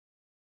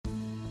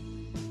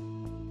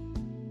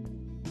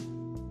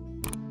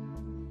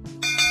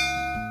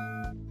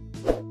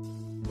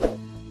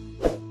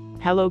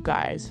Hello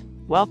guys,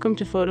 welcome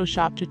to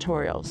Photoshop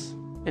tutorials.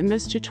 In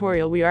this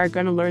tutorial we are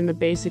going to learn the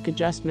basic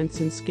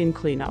adjustments in skin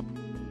cleanup.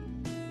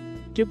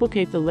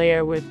 Duplicate the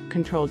layer with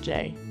Ctrl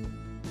J.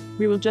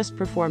 We will just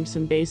perform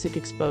some basic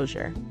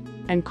exposure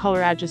and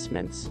color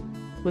adjustments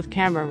with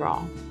camera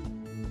raw,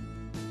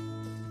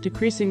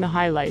 decreasing the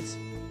highlights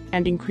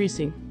and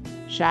increasing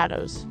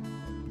shadows.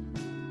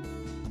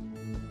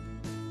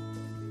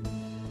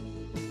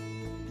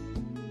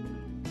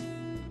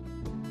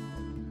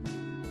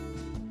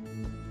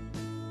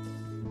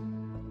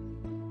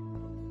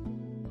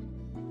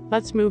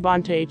 Let's move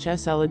on to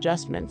HSL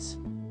adjustments.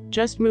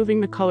 Just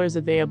moving the colors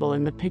available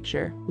in the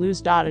picture,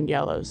 blues, dot, and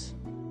yellows.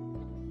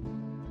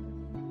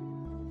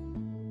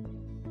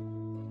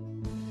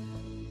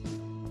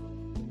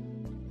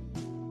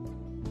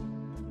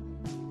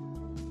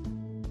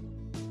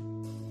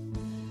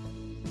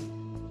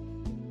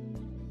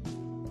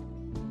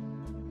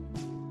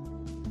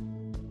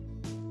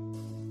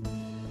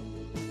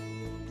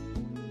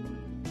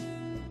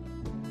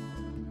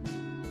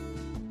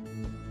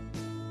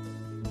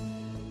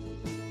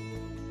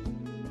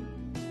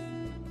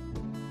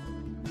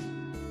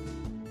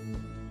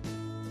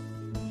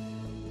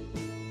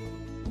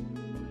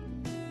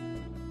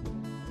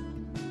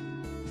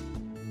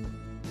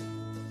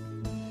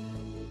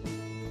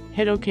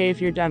 Hit OK if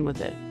you're done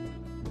with it.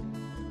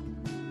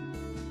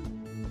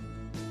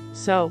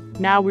 So,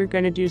 now we're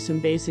going to do some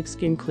basic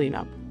skin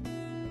cleanup.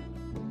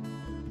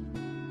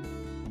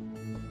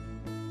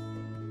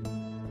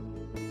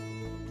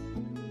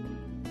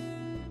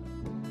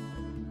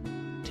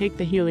 Take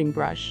the healing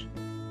brush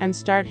and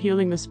start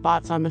healing the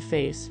spots on the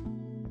face.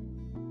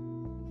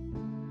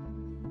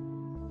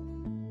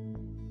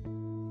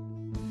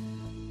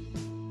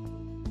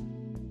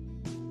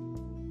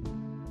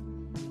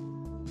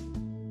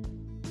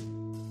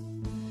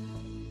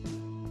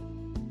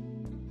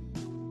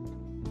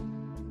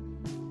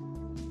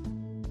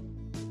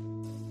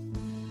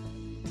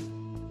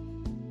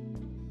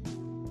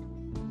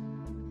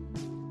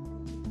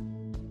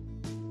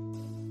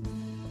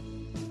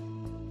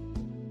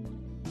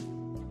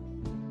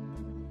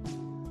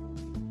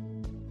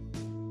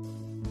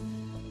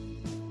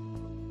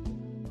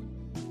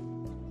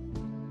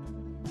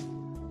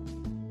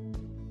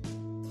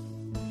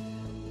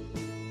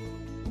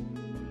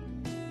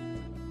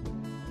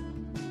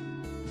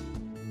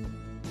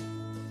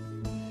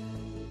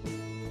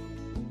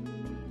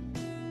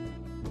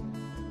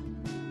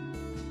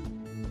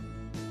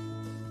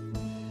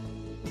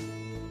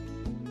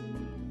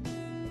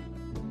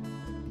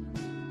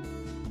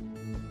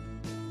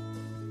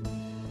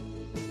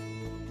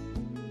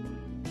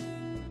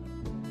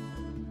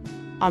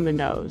 On the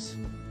nose.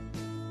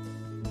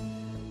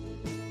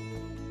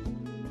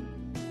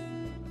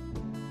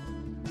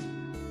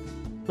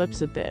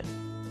 Lips a bit.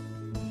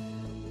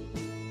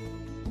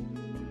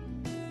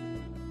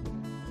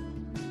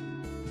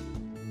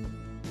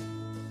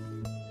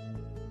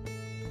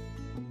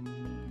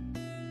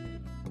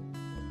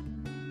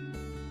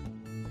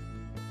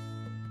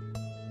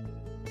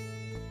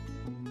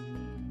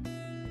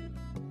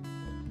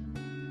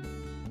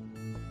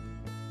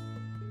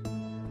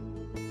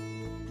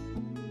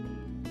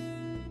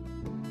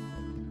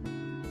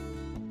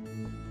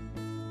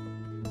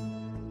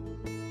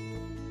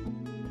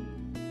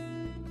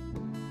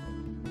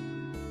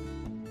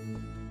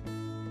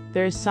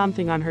 There is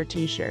something on her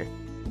t-shirt.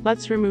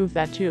 Let's remove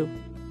that too.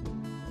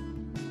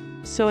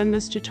 So in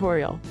this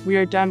tutorial, we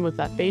are done with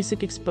that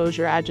basic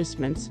exposure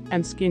adjustments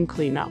and skin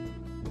cleanup.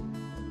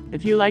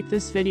 If you like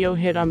this video,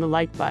 hit on the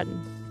like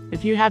button.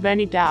 If you have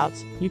any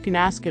doubts, you can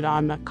ask it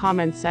on the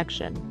comment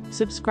section.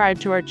 Subscribe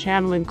to our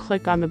channel and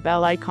click on the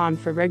bell icon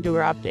for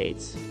regular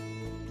updates.